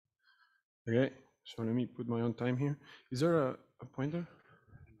Okay, so let me put my own time here. Is there a pointer?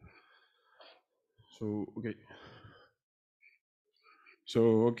 So, okay. So,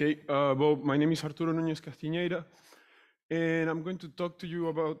 okay, well, my name is Arturo Núñez Castiñeira, and I'm going to talk to you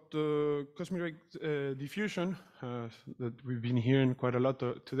about cosmic ray diffusion that we've been hearing quite a lot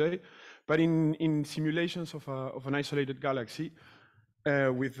today, but in simulations of an isolated galaxy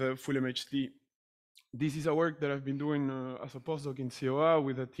with full MHD. This is a work that I've been doing as a postdoc in COA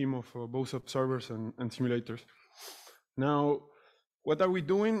with a team of both observers and simulators. Now, what are we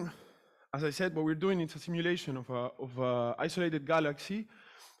doing? As I said, what we're doing is a simulation of a isolated galaxy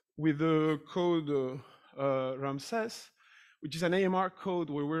with the code Ramses, which is an AMR code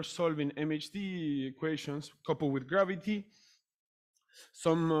where we're solving MHD equations coupled with gravity,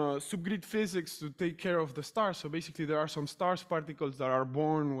 some subgrid physics to take care of the stars. So basically, there are some stars particles that are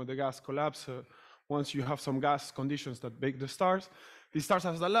born when the gas collapses. Once you have some gas conditions that bake the stars, these stars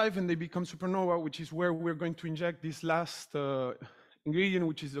are alive and they become supernova, which is where we're going to inject this last ingredient,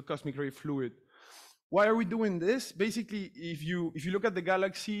 which is the cosmic ray fluid. Why are we doing this? Basically, if you look at the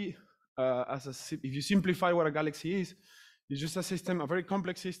galaxy if you simplify what a galaxy is, it's just a system, a very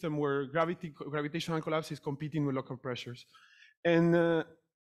complex system where gravitational collapse is competing with local pressures. And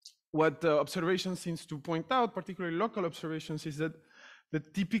what observations seems to point out, particularly local observations, is that the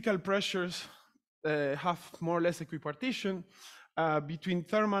typical pressures have more or less equipartition between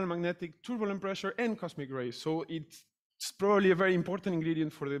thermal, magnetic, turbulent pressure, and cosmic rays. So it's probably a very important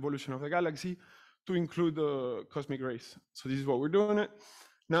ingredient for the evolution of the galaxy to include cosmic rays. So this is what we're doing.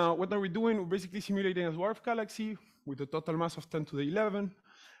 Now, what are we doing? We're basically simulating a dwarf galaxy with a total mass of 10 to the 11,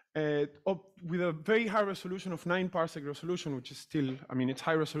 with a very high resolution of 9 parsec resolution, which is still, I mean, it's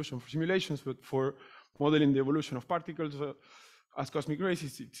high resolution for simulations, but for modeling the evolution of particles as cosmic rays,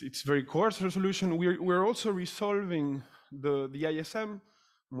 it's very coarse resolution. We're also resolving the ISM.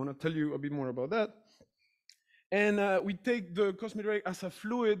 I'm gonna tell you a bit more about that. And we take the cosmic ray as a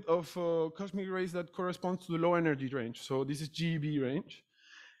fluid of cosmic rays that corresponds to the low energy range. So this is GeV range.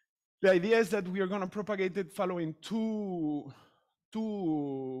 The idea is that we are going to propagate it following two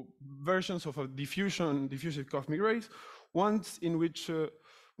versions of a diffusive cosmic rays. One in which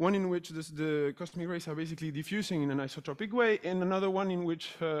the cosmic rays are basically diffusing in an isotropic way, and another one in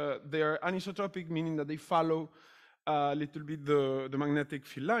which they are anisotropic, meaning that they follow a little bit the magnetic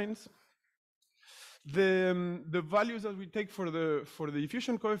field lines. The values that we take for the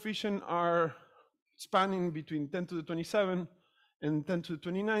diffusion coefficient are spanning between 10 to the 27 and 10 to the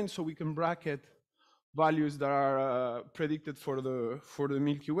 29, so we can bracket values that are predicted for the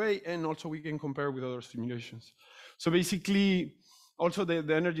Milky Way, and also we can compare with other simulations. So basically, also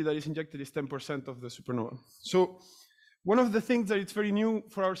the energy that is injected is 10% of the supernova. So one of the things that it's very new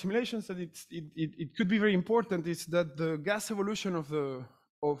for our simulations, that it could be very important, is that the gas evolution of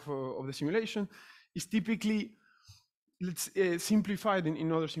the simulation is typically simplified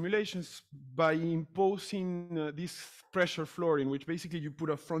in other simulations by imposing this pressure floor, in which basically you put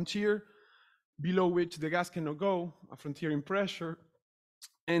a frontier below which the gas cannot go, a frontier in pressure.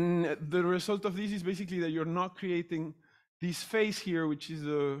 And the result of this is basically that you're not creating this phase here, which is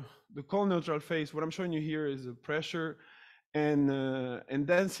the cold neutral phase. What I'm showing you here is the pressure and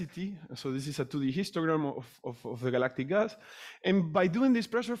density. So this is a 2D histogram of the galactic gas. And by doing this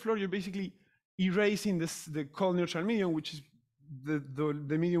pressure floor, you're basically erasing the cold neutral medium, which is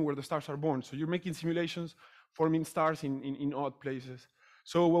the medium where the stars are born. So you're making simulations forming stars in odd places.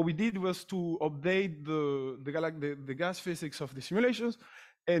 So what we did was to update the gas physics of the simulations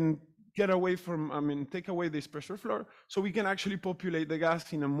and get away from, take away this pressure floor, so we can actually populate the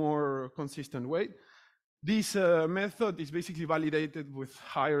gas in a more consistent way. This method is basically validated with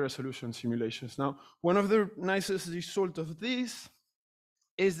higher resolution simulations. Now, one of the nicest results of this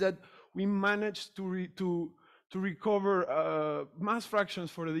is that we managed to recover mass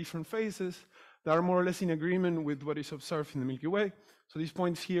fractions for the different phases that are more or less in agreement with what is observed in the Milky Way. So these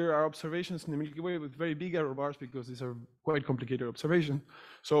points here are observations in the Milky Way with very big error bars, because these are quite complicated observations.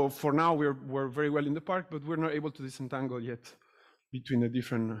 So for now, we're very well in the park, but we're not able to disentangle yet between the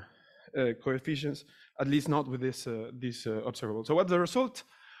different coefficients, at least not with this observable. So what's the result?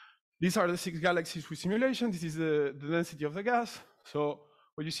 These are the 6 galaxies with simulation. This is the density of the gas. So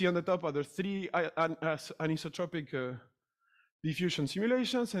what you see on the top are the 3 anisotropic diffusion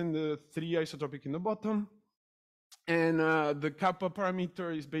simulations and the 3 isotropic in the bottom. And the kappa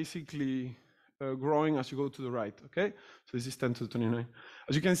parameter is basically growing as you go to the right, okay? So this is 10 to the 29.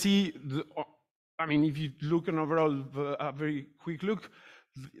 As you can see, if you look at overall, a very quick look,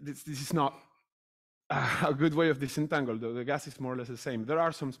 this is not a good way of disentangle. The gas is more or less the same. There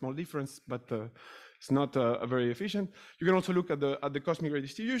are some small differences, but it's not very efficient. You can also look at the cosmic ray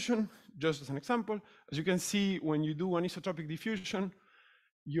distribution, just as an example. As you can see, when you do anisotropic diffusion,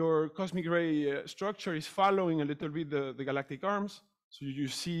 your cosmic ray structure is following a little bit the galactic arms. So you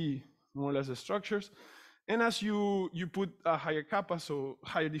see more or less the structures. And as you put a higher kappa, so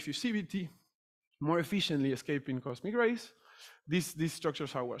higher diffusivity, more efficiently escaping cosmic rays, these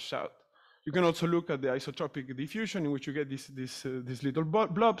structures are washed out. You can also look at the isotropic diffusion, in which you get these little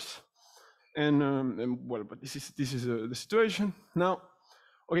blobs. And well, but this is the situation. Now,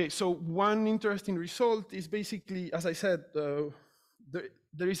 okay, so one interesting result is basically, as I said,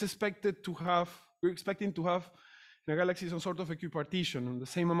 there is expected to have, we're expecting to have in a galaxy some sort of equipartition on the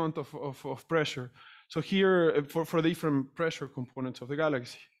same amount of pressure. So here, for different pressure components of the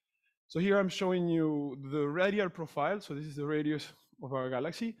galaxy. So here I'm showing you the radial profile. So this is the radius of our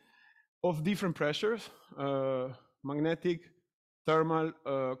galaxy of different pressures, magnetic, thermal,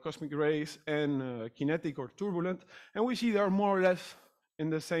 cosmic rays, and kinetic or turbulent. And we see they are more or less in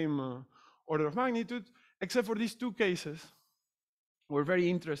the same order of magnitude, except for these two cases, where very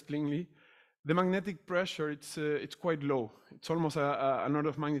interestingly, the magnetic pressure, it's quite low. It's almost an order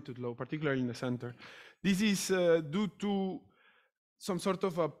of magnitude low, particularly in the center. This is due to some sort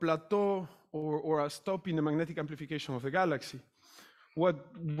of a plateau or a stop in the magnetic amplification of the galaxy.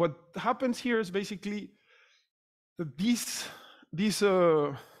 What happens here is basically that this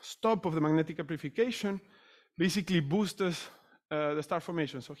stop of the magnetic amplification basically boosts the star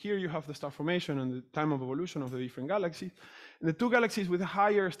formation. So here you have the star formation and the time of evolution of the different galaxies. And the two galaxies with a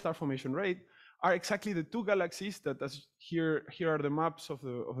higher star formation rate are exactly the two galaxies that, as here are the maps of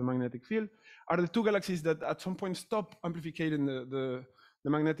the magnetic field, are the two galaxies that at some point stop amplifying the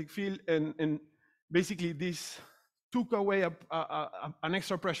magnetic field, and basically this took away an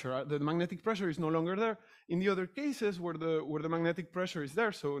extra pressure. The magnetic pressure is no longer there. In the other cases where the magnetic pressure is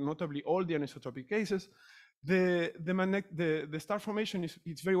there, so notably all the anisotropic cases, the star formation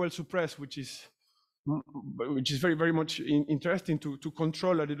is very well suppressed, which is very, very much interesting to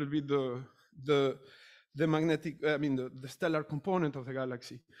control a little bit the magnetic, the stellar component of the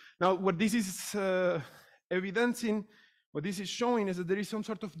galaxy. Now, what this is evidencing, what this is showing is that there is some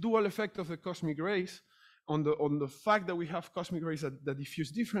sort of dual effect of the cosmic rays on the fact that we have cosmic rays that diffuse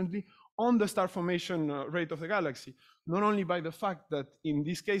differently on the star formation rate of the galaxy. Not only by the fact that in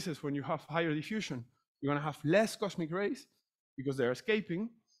these cases, when you have higher diffusion, you're gonna have less cosmic rays because they're escaping,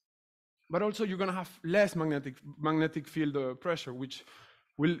 but also you're gonna have less magnetic field pressure, which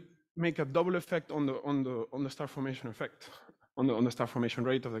will make a double effect on the star formation effect, on the star formation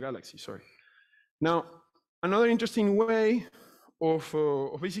rate of the galaxy, sorry. Now, another interesting way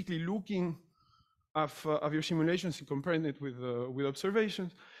of basically looking of your simulations and comparing it with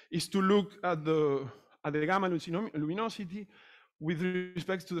observations is to look at the gamma luminosity with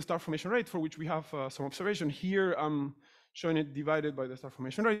respect to the star formation rate, for which we have some observation. Here I'm showing it divided by the star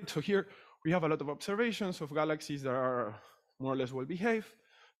formation rate. So here we have a lot of observations of galaxies that are more or less well behaved.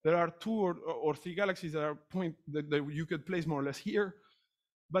 There are two or three galaxies that are that you could place more or less here,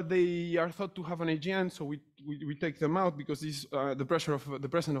 but they are thought to have an AGN, so we take them out because this the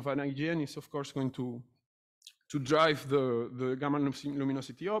presence of an AGN is of course going to drive the gamma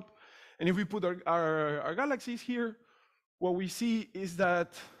luminosity up. And if we put our galaxies here, what we see is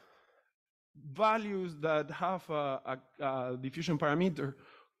that values that have a diffusion parameter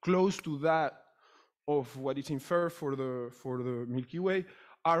close to that of what is inferred for the Milky Way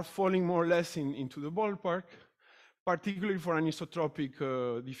are falling more or less into the ballpark, particularly for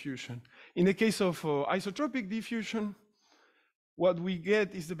anisotropic diffusion. In the case of isotropic diffusion, what we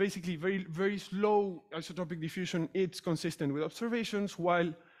get is basically very, very slow isotropic diffusion. It's consistent with observations,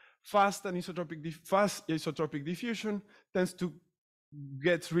 while fast isotropic diffusion tends to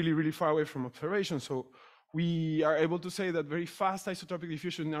get really, really far away from observation. So we are able to say that very fast isotropic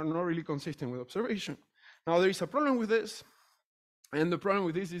diffusion are not really consistent with observation. Now there is a problem with this, and the problem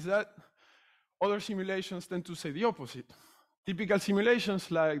with this is that other simulations tend to say the opposite. Typical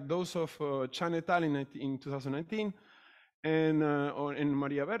simulations like those of Chan et al. in 2019 and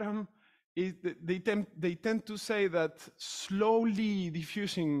Maria Berham, they tend to say that slowly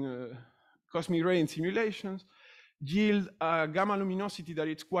diffusing cosmic ray in simulations yield a gamma luminosity that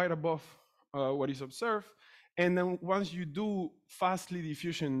is quite above what is observed. And then once you do fastly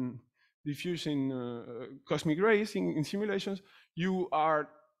diffusing cosmic rays in simulations, you are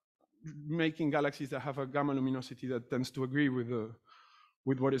making galaxies that have a gamma luminosity that tends to agree with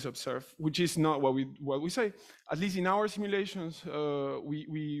what is observed, which is not what we say. At least in our simulations,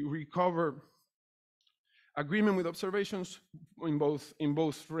 we recover agreement with observations in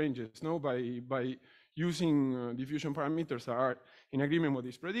both ranges, no, by using diffusion parameters that are in agreement with what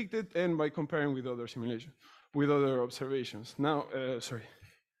is predicted, and by comparing with other simulations, with other observations. Now,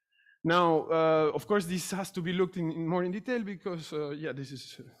 Now, of course, this has to be looked in more in detail because, yeah, this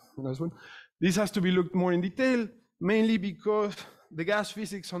is the last one. This has to be looked more in detail, mainly because the gas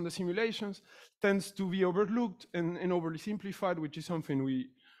physics on the simulations tends to be overlooked and overly simplified, which is something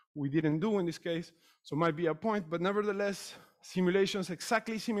we didn't do in this case. So might be a point, but nevertheless, simulations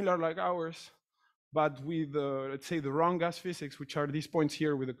exactly similar like ours, but with, let's say, the wrong gas physics, which are these points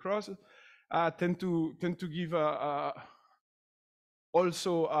here with the cross, tend to give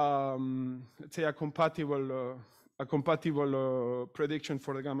also, let's say, a compatible prediction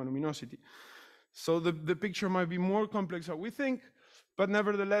for the gamma luminosity. So the picture might be more complex than we think, but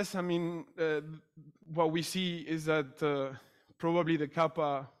nevertheless, I mean, what we see is that probably the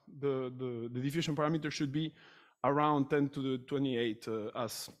kappa, the diffusion parameter should be around 10 to the 28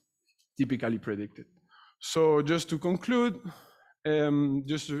 as typically predicted. So just to conclude, the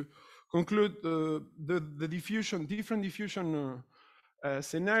diffusion, different diffusion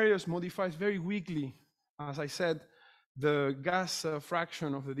scenarios modifies very weakly, as I said, the gas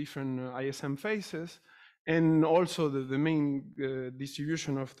fraction of the different ISM phases, and also the main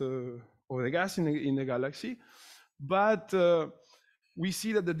distribution of the gas in the galaxy. But we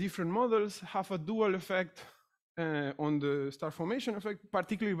see that the different models have a dual effect on the star formation effect,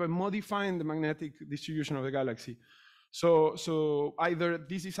 particularly by modifying the magnetic distribution of the galaxy. So either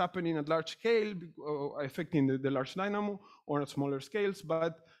this is happening at large scale, affecting the large dynamo, or at smaller scales,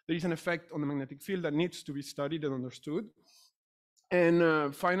 but there is an effect on the magnetic field that needs to be studied and understood.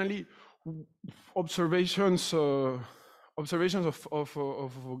 And finally, observations of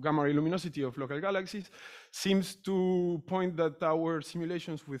gamma ray luminosity of local galaxies seems to point that our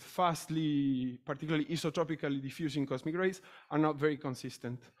simulations with fastly, particularly isotropically diffusing cosmic rays, are not very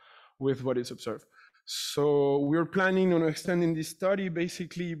consistent with what is observed. So we're planning on extending this study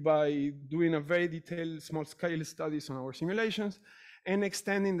basically by doing a very detailed small scale studies on our simulations and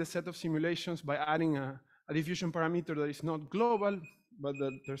extending the set of simulations by adding a diffusion parameter that is not global, but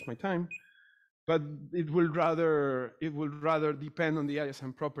there's my time. But it will rather depend on the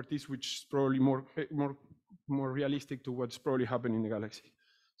ISM properties, which is probably more realistic to what's probably happening in the galaxy.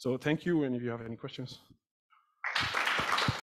 So thank you, and if you have any questions.